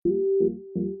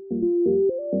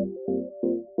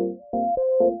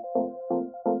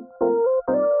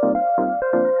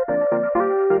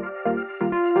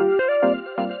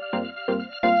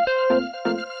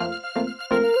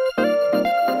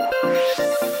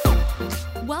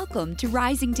Welcome to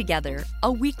Rising Together,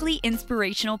 a weekly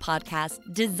inspirational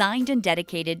podcast designed and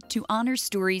dedicated to honor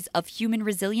stories of human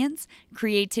resilience,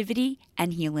 creativity,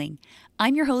 and healing.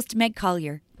 I'm your host, Meg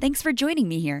Collier. Thanks for joining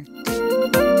me here.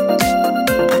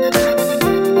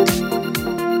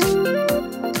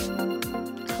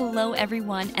 Hello,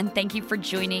 everyone, and thank you for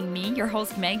joining me, your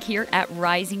host, Meg, here at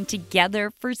Rising Together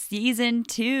for Season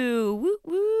 2. Woo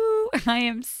woo! I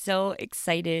am so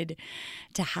excited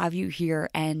to have you here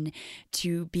and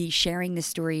to be sharing the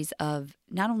stories of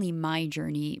not only my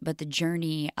journey, but the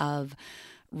journey of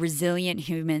resilient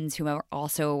humans who are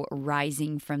also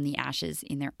rising from the ashes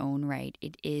in their own right.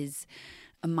 It is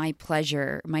my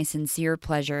pleasure, my sincere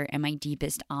pleasure, and my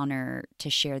deepest honor to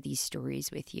share these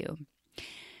stories with you.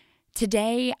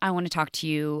 Today, I want to talk to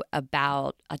you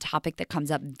about a topic that comes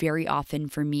up very often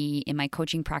for me in my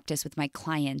coaching practice with my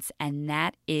clients, and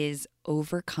that is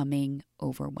overcoming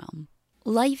overwhelm.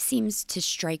 Life seems to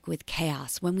strike with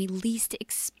chaos when we least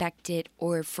expect it,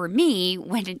 or for me,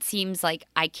 when it seems like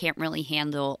I can't really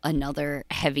handle another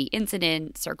heavy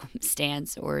incident,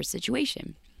 circumstance, or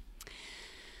situation.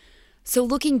 So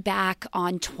looking back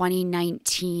on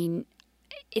 2019,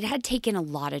 it had taken a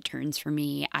lot of turns for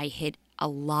me. I hit a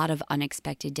lot of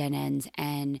unexpected dead ends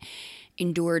and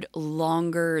endured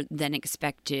longer than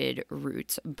expected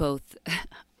routes, both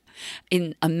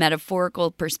in a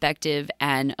metaphorical perspective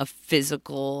and a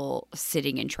physical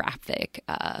sitting in traffic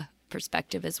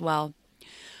perspective as well.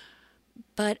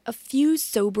 But a few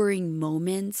sobering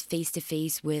moments face to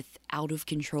face with out of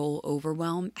control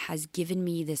overwhelm has given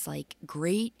me this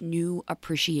great new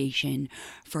appreciation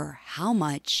for how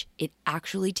much it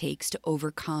actually takes to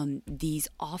overcome these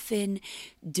often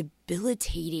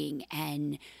debilitating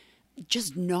and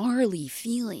just gnarly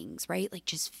feelings, right? Like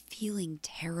just feeling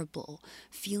terrible,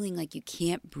 feeling like you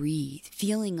can't breathe,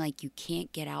 feeling like you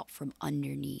can't get out from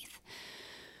underneath.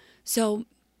 So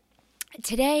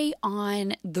today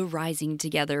on the Rising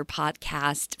Together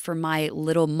podcast, for my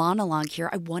little monologue here,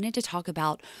 I wanted to talk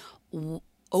about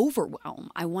overwhelm.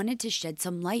 I wanted to shed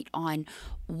some light on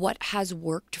what has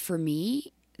worked for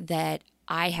me that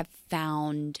I have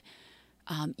found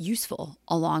useful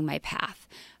along my path.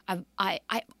 I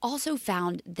also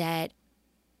found that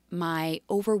my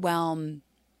overwhelm,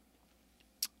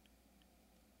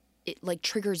 it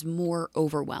triggers more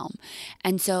overwhelm.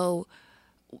 And so,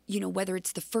 whether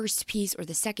it's the first piece or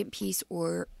the second piece,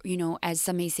 or, as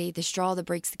some may say, the straw that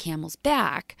breaks the camel's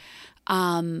back,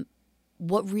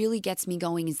 what really gets me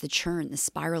going is the churn, the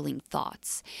spiraling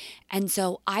thoughts. And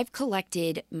so I've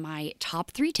collected my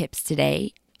top 3 tips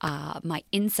today, my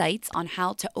insights on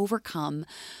how to overcome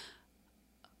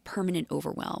permanent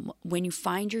overwhelm. When you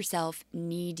find yourself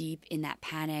knee deep in that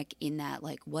panic, in that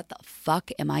what the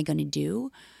fuck am I going to do?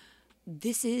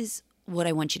 This is what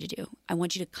I want you to do. I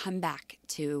want you to come back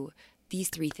to these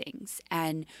 3 things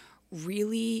and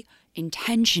really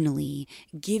intentionally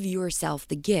give yourself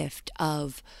the gift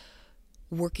of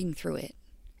working through it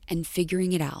and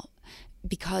figuring it out.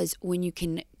 Because when you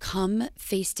can come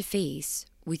face to face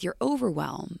with your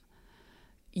overwhelm,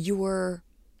 your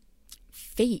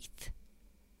faith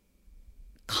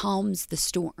calms the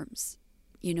storms.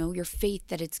 Your faith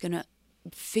that it's going to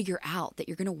figure out, that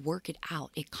you're going to work it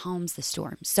out, it calms the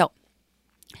storms. So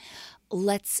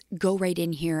let's go right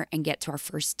in here and get to our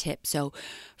first tip. So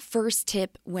first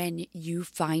tip, when you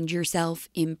find yourself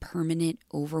in permanent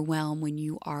overwhelm, when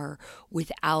you are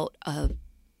without a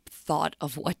thought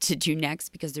of what to do next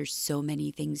because there's so many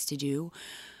things to do,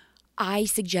 I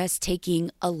suggest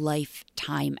taking a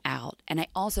lifetime out. And I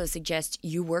also suggest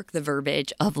you work the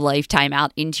verbiage of lifetime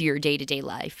out into your day-to-day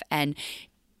life. And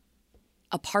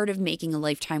a part of making a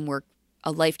lifetime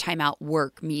out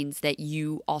work means that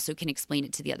you also can explain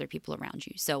it to the other people around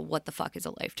you. So what the fuck is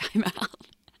a lifetime out?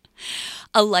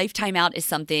 A lifetime out is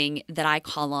something that I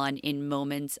call on in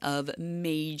moments of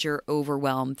major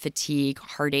overwhelm, fatigue,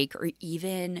 heartache, or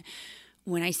even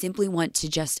when I simply want to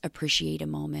just appreciate a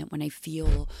moment, when I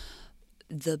feel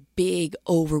the big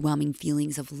overwhelming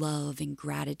feelings of love and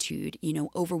gratitude,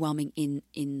 overwhelming in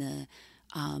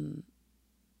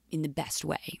the best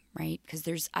way, right?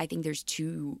 Because I think there's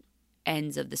 2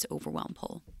 ends of this overwhelm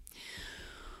pole.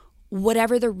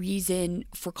 Whatever the reason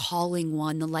for calling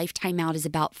one, the lifetime out is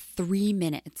about 3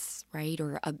 minutes, right?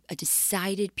 Or a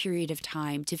decided period of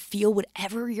time to feel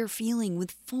whatever you're feeling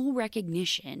with full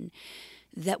recognition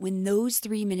that when those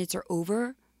 3 minutes are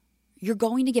over, you're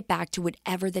going to get back to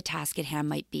whatever the task at hand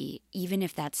might be, even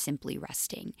if that's simply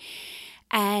resting.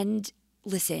 And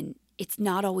listen, it's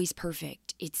not always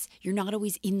perfect. You're not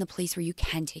always in the place where you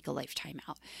can take a lifetime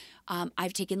out.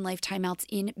 I've taken lifetime outs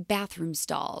in bathroom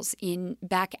stalls, in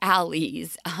back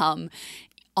alleys,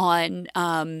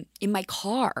 in my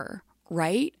car,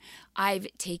 right? I've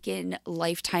taken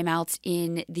life timeouts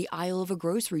in the aisle of a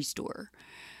grocery store.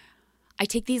 I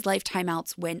take these life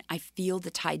timeouts when I feel the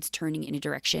tides turning in a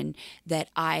direction that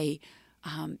I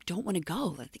don't want to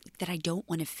go, that I don't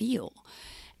want to feel.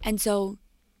 And so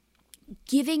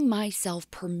giving myself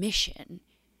permission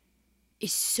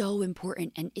is so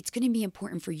important. And it's going to be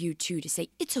important for you too, to say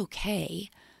it's okay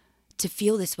to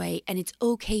feel this way. And it's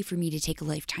okay for me to take a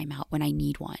life timeout when I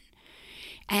need one.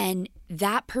 And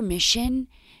that permission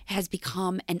has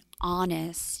become an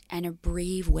honest and a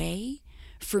brave way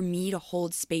for me to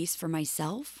hold space for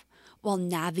myself while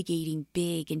navigating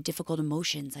big and difficult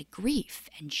emotions like grief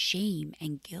and shame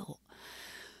and guilt.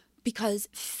 Because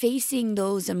facing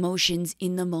those emotions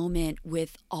in the moment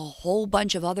with a whole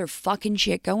bunch of other fucking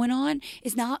shit going on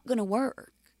is not going to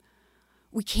work.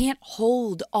 We can't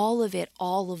hold all of it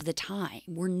all of the time.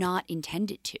 We're not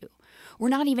intended to. We're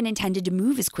not even intended to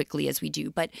move as quickly as we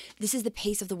do, but this is the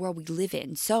pace of the world we live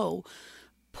in. So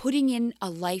putting in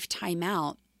a life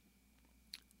timeout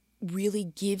really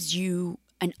gives you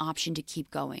an option to keep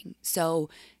going. So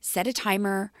set a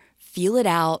timer, feel it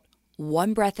out,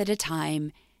 one breath at a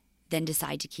time, then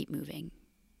decide to keep moving.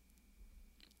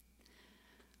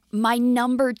 My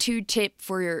number 2 tip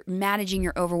for managing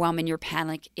your overwhelm and your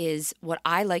panic is what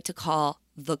I like to call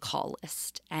the call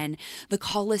list. And the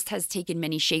call list has taken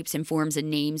many shapes and forms and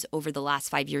names over the last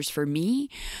 5 years for me,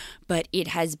 but it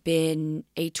has been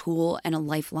a tool and a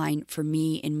lifeline for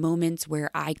me in moments where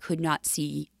I could not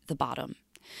see the bottom,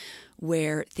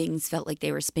 where things felt like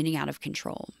they were spinning out of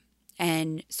control.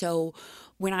 And so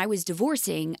when I was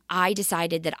divorcing, I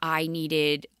decided that I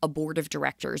needed a board of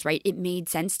directors, right? It made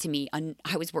sense to me.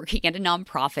 I was working at a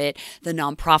nonprofit. The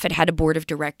nonprofit had a board of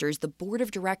directors. The board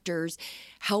of directors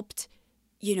helped,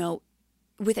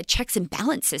 with a checks and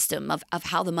balance system of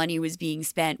how the money was being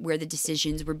spent, where the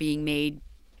decisions were being made,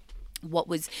 what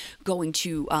was going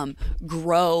to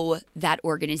grow that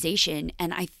organization.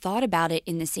 And I thought about it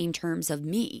in the same terms of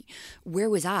me. Where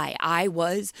was I? I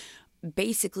was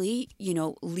basically,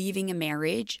 leaving a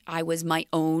marriage. I was my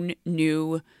own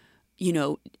new,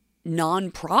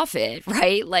 nonprofit,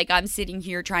 right? Like I'm sitting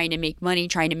here trying to make money,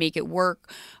 trying to make it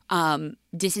work,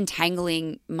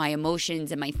 disentangling my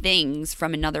emotions and my things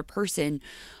from another person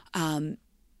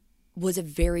was a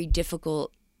very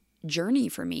difficult journey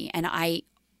for me. And I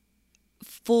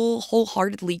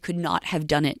wholeheartedly could not have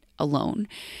done it alone.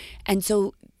 And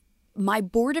so my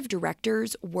board of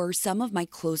directors were some of my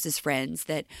closest friends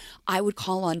that I would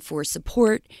call on for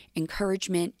support,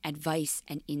 encouragement, advice,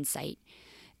 and insight.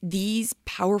 These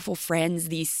powerful friends,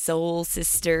 these soul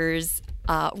sisters,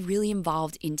 really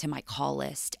involved into my call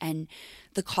list. And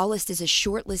the call list is a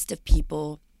short list of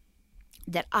people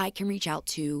that I can reach out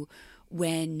to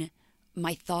when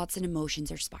my thoughts and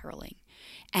emotions are spiraling.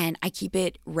 And I keep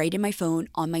it right in my phone,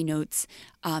 on my notes.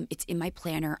 It's in my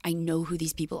planner. I know who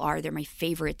these people are. They're my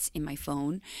favorites in my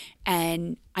phone.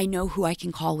 And I know who I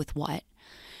can call with what.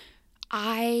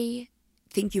 I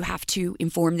think you have to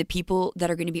inform the people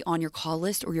that are going to be on your call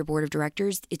list or your board of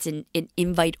directors. It's an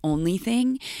invite only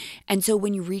thing. And so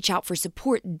when you reach out for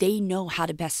support, they know how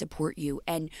to best support you.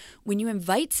 And when you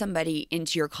invite somebody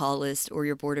into your call list or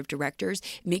your board of directors,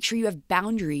 make sure you have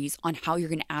boundaries on how you're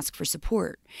going to ask for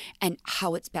support and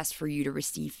how it's best for you to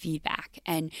receive feedback.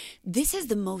 And this is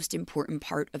the most important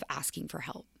part of asking for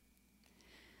help.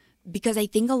 Because I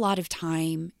think a lot of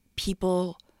time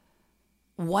people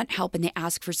want help and they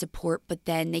ask for support, but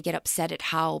then they get upset at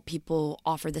how people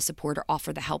offer the support or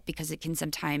offer the help because it can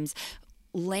sometimes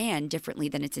land differently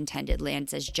than it's intended,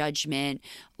 lands as judgment,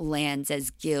 lands as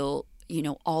guilt,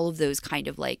 all of those kind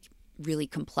of like really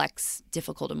complex,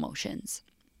 difficult emotions.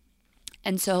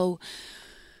 And so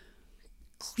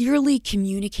clearly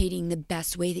communicating the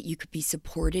best way that you could be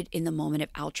supported in the moment of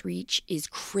outreach is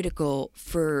critical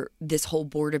for this whole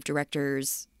board of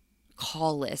directors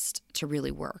call list to really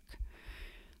work.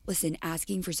 Listen,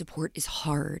 asking for support is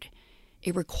hard.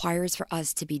 It requires for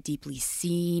us to be deeply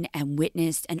seen and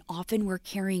witnessed, and often we're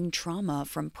carrying trauma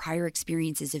from prior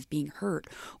experiences of being hurt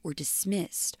or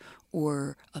dismissed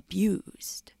or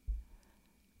abused.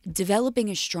 Developing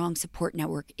a strong support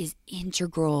network is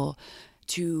integral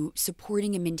to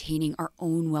supporting and maintaining our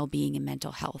own well-being and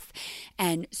mental health.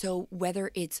 And so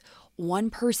whether it's one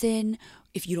person,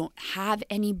 if you don't have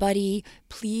anybody,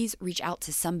 please reach out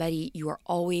to somebody. You are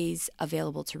always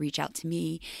available to reach out to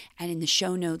me. And in the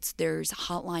show notes, there's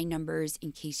hotline numbers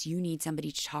in case you need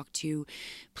somebody to talk to.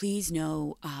 Please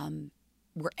know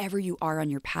wherever you are on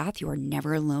your path, you are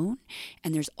never alone,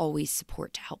 and there's always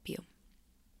support to help you.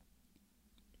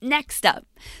 next up,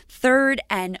 third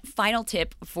and final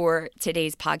tip for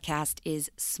today's podcast is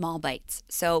small bites.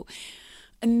 So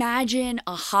imagine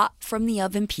a hot from the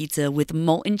oven pizza with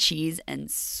molten cheese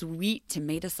and sweet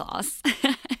tomato sauce.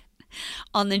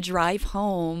 On the drive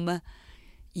home,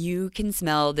 you can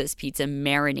smell this pizza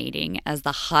marinating as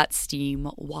the hot steam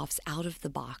wafts out of the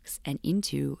box and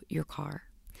into your car.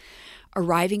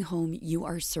 Arriving home, you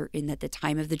are certain that the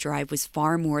time of the drive was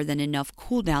far more than enough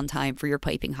cool down time for your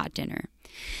piping hot dinner.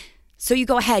 So you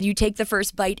go ahead, you take the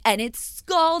first bite, and it's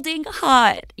scalding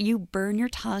hot. You burn your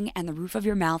tongue and the roof of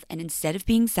your mouth, and instead of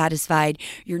being satisfied,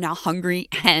 you're now hungry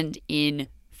and in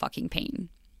fucking pain.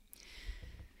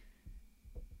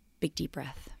 Big deep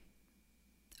breath.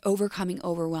 Overcoming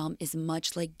overwhelm is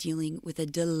much like dealing with a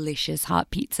delicious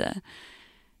hot pizza.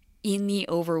 In the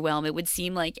overwhelm, it would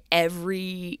seem like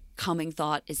every coming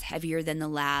thought is heavier than the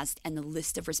last, and the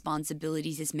list of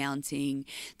responsibilities is mounting.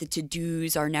 The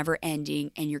to-dos are never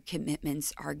ending, and your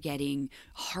commitments are getting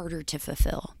harder to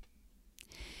fulfill.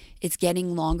 It's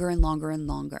getting longer and longer and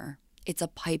longer. It's a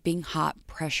piping hot,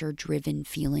 pressure-driven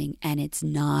feeling, and it's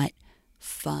not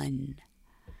fun.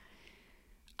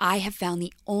 I have found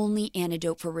the only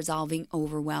antidote for resolving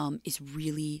overwhelm is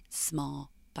really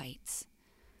small bites.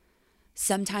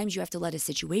 Sometimes you have to let a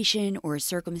situation or a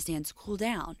circumstance cool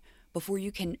down before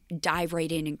you can dive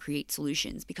right in and create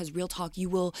solutions, because real talk, you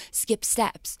will skip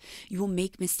steps. You will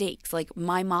make mistakes. Like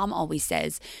my mom always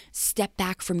says, step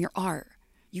back from your art.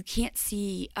 You can't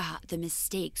see the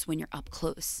mistakes when you're up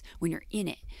close, when you're in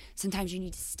it. Sometimes you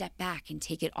need to step back and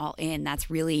take it all in.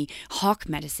 That's really hawk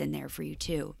medicine there for you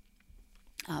too.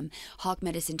 Hawk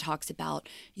medicine talks about,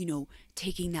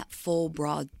 taking that full,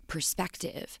 broad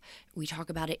perspective. We talk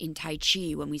about it in Tai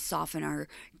Chi when we soften our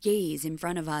gaze in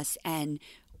front of us and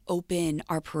open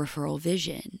our peripheral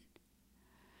vision.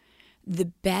 The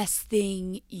best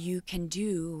thing you can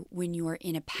do when you are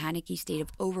in a panicky state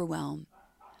of overwhelm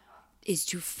is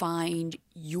to find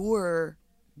your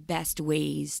best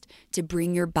ways to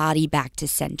bring your body back to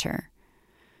center.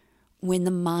 When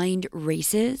the mind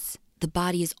races, the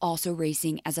body is also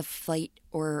racing as a flight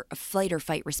or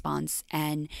fight response,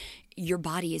 and your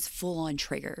body is full on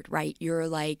triggered, right? You're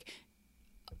like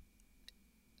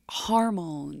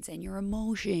hormones and your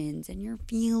emotions and your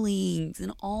feelings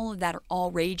and all of that are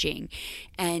all raging,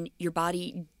 and your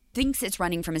body thinks it's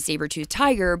running from a saber-toothed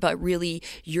tiger, but really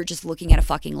you're just looking at a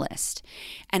fucking list.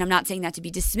 And I'm not saying that to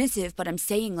be dismissive, but I'm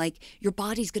saying like your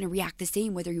body's going to react the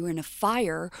same whether you're in a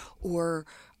fire or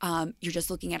you're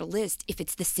just looking at a list, if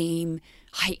it's the same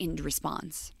heightened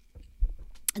response.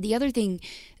 The other thing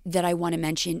that I want to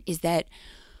mention is that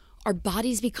our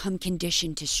bodies become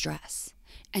conditioned to stress.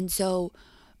 And so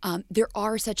there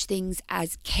are such things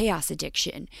as chaos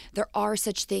addiction. There are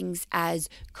such things as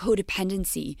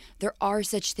codependency. There are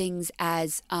such things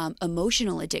as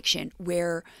emotional addiction,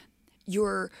 where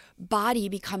your body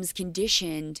becomes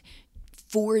conditioned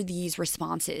for these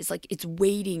responses. Like it's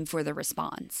waiting for the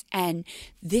response. And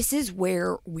this is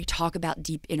where we talk about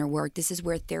deep inner work. This is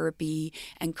where therapy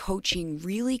and coaching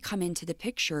really come into the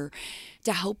picture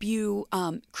to help you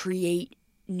create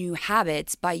new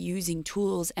habits by using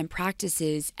tools and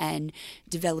practices and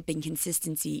developing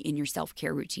consistency in your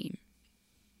self-care routine.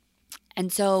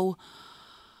 And so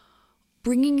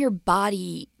bringing your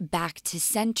body back to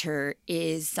center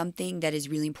is something that is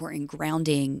really important.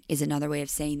 Grounding is another way of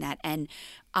saying that. And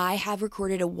I have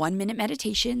recorded a 1-minute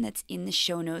meditation that's in the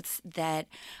show notes that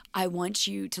I want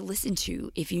you to listen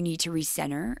to if you need to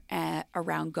recenter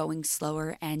around going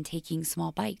slower and taking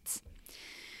small bites.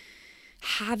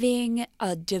 Having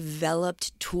a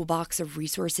developed toolbox of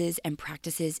resources and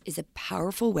practices is a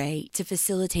powerful way to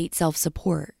facilitate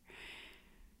self-support.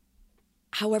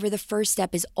 However, the first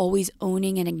step is always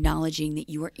owning and acknowledging that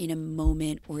you are in a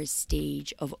moment or a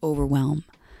stage of overwhelm.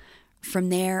 From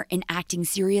there, enacting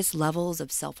serious levels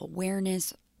of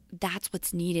self-awareness, that's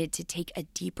what's needed to take a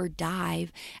deeper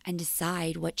dive and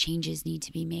decide what changes need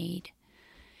to be made.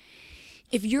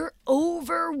 If you're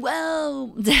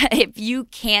overwhelmed, if you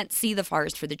can't see the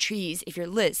forest for the trees, if your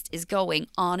list is going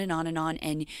on and on and on,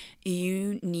 and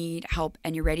you need help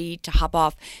and you're ready to hop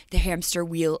off the hamster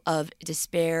wheel of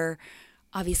despair,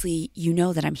 obviously you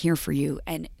know that I'm here for you,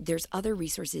 and there's other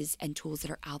resources and tools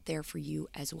that are out there for you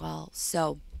as well.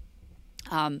 So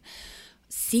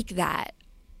seek that.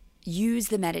 Use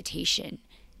the meditation.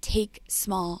 Take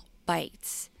small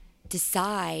bites.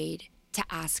 Decide to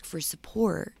ask for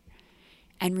support.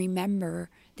 And remember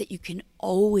that you can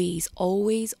always,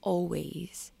 always,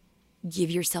 always give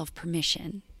yourself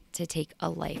permission to take a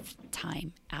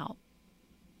lifetime out.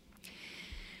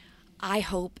 I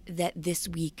hope that this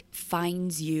week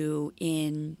finds you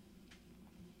in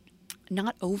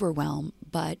not overwhelm,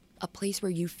 but a place where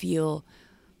you feel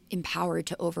empowered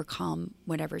to overcome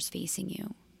whatever's facing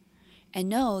you. And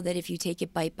know that if you take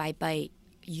it bite by bite,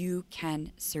 you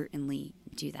can certainly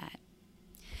do that.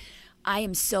 I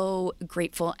am so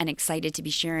grateful and excited to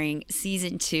be sharing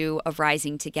season 2 of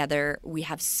Rising Together. We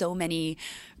have so many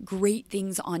great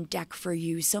things on deck for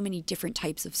you, so many different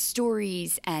types of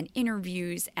stories and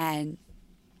interviews and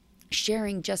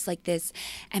sharing just like this.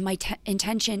 And my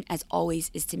intention, as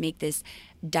always, is to make this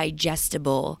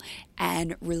digestible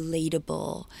and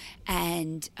relatable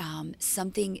and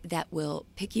something that will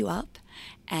pick you up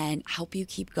and help you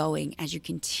keep going as you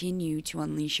continue to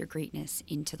unleash your greatness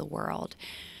into the world.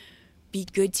 Be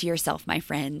good to yourself, my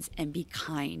friends, and be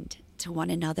kind to one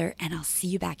another. And I'll see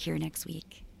you back here next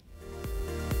week.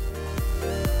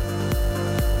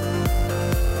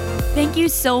 Thank you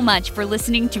so much for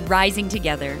listening to Rising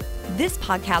Together. This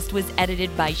podcast was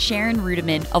edited by Sharon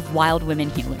Rudiman of Wild Women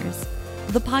Healers.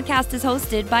 The podcast is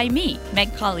hosted by me,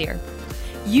 Meg Collier.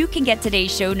 You can get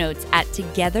today's show notes at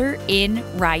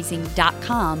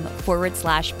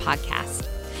togetherinrising.com/podcast.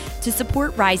 To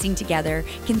support Rising Together,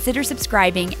 consider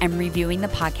subscribing and reviewing the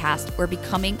podcast or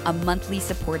becoming a monthly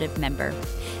supportive member.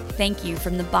 Thank you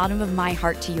from the bottom of my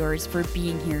heart to yours for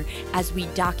being here as we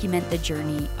document the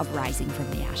journey of rising from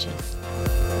the ashes.